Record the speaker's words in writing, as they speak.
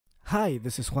Hi,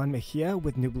 this is Juan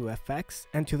with NewBlueFX,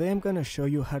 and today I'm going to show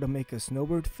you how to make a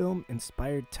snowboard film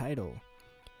inspired title.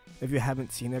 If you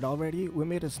haven't seen it already, we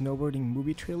made a snowboarding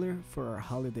movie trailer for our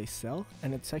holiday sale,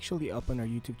 and it's actually up on our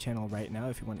YouTube channel right now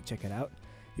if you want to check it out.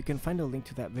 You can find a link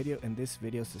to that video in this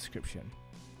video's description.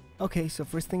 Okay, so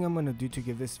first thing I'm going to do to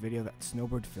give this video that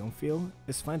snowboard film feel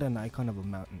is find an icon of a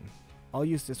mountain. I'll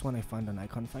use this one I found on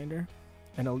Icon Finder,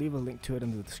 and I'll leave a link to it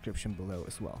in the description below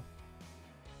as well.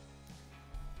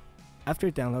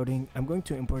 After downloading, I'm going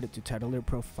to import it to Titler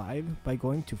Pro 5 by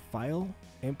going to File,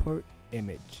 Import,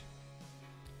 Image.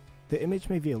 The image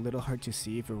may be a little hard to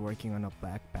see if you're working on a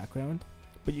black background,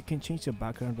 but you can change the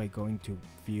background by going to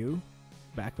View,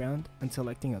 Background, and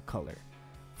selecting a color.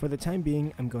 For the time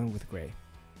being, I'm going with gray.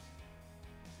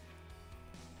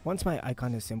 Once my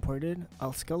icon is imported,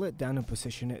 I'll scale it down and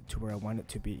position it to where I want it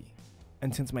to be.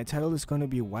 And since my title is going to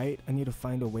be white, I need to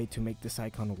find a way to make this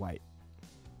icon white.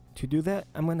 To do that,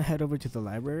 I'm going to head over to the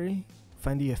library,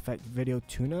 find the effect Video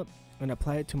Tune-Up, and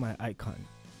apply it to my icon.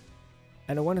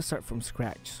 And I want to start from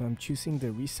scratch, so I'm choosing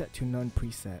the Reset to None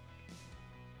preset.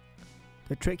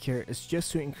 The trick here is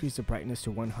just to increase the brightness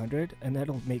to 100, and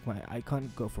that'll make my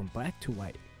icon go from black to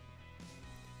white.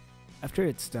 After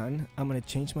it's done, I'm going to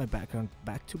change my background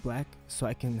back to black so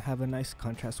I can have a nice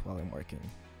contrast while I'm working.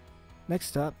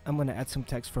 Next up, I'm going to add some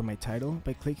text for my title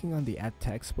by clicking on the Add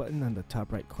Text button on the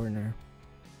top right corner.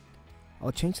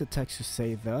 I'll change the text to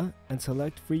say the and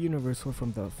select Free Universal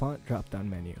from the font drop-down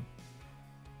menu.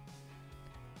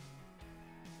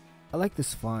 I like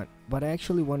this font, but I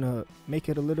actually want to make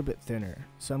it a little bit thinner,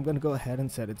 so I'm going to go ahead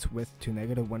and set its width to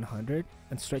 -100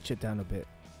 and stretch it down a bit.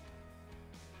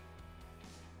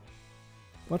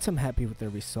 Once I'm happy with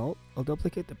the result, I'll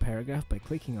duplicate the paragraph by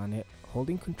clicking on it,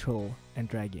 holding Ctrl, and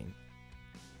dragging.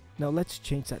 Now let's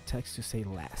change that text to say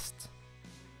last.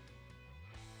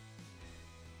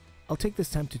 I'll take this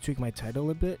time to tweak my title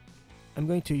a bit. I'm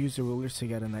going to use the rulers to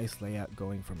get a nice layout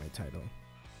going for my title.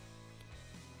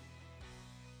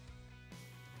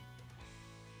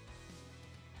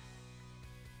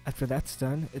 After that's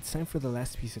done, it's time for the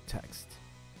last piece of text.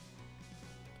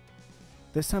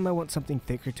 This time I want something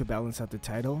thicker to balance out the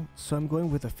title, so I'm going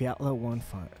with a Fiatla 1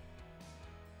 font.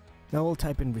 Now I'll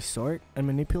type in resort and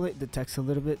manipulate the text a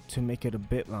little bit to make it a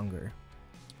bit longer.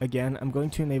 Again, I'm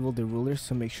going to enable the rulers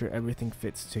to make sure everything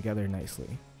fits together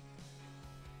nicely.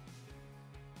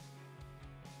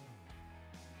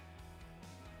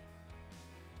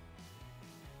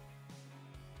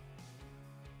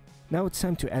 Now it's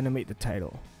time to animate the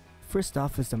title. First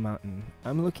off is the mountain.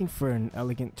 I'm looking for an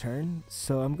elegant turn,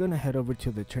 so I'm going to head over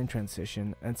to the turn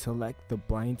transition and select the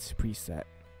blinds preset.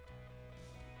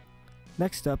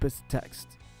 Next up is the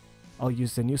text. I'll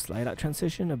use the new slide out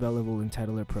transition available in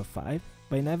Titler Pro 5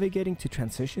 by navigating to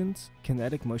Transitions,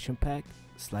 Kinetic Motion Pack,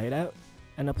 Slide Out,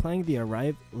 and applying the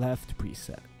Arrive Left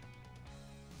preset.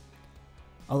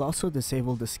 I'll also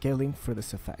disable the scaling for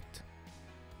this effect.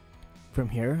 From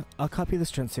here, I'll copy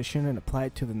this transition and apply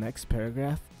it to the next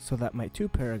paragraph so that my two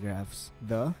paragraphs,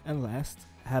 the and last,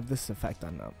 have this effect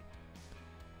on them.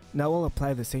 Now I'll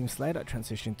apply the same slide out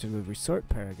transition to the resort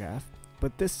paragraph,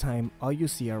 but this time I'll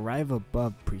use the Arrive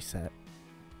Above preset.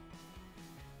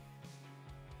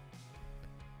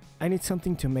 I need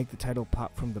something to make the title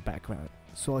pop from the background,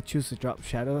 so I'll choose the Drop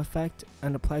Shadow effect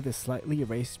and apply the Slightly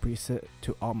Erased preset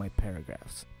to all my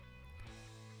paragraphs.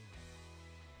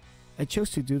 I chose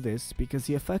to do this because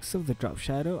the effects of the drop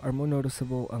shadow are more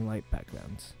noticeable on light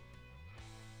backgrounds.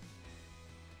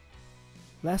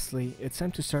 Lastly, it's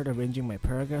time to start arranging my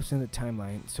paragraphs in the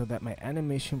timeline so that my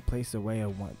animation plays the way I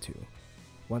want to.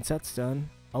 Once that's done,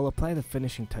 I'll apply the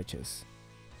finishing touches.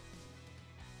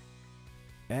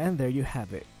 And there you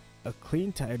have it, a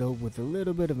clean title with a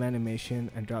little bit of animation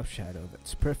and drop shadow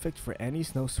that's perfect for any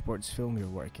snow sports film you're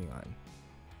working on.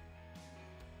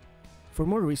 For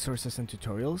more resources and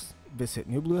tutorials, visit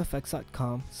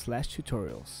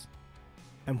newbluefx.com/tutorials.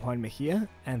 I'm Juan,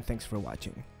 and thanks for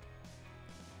watching.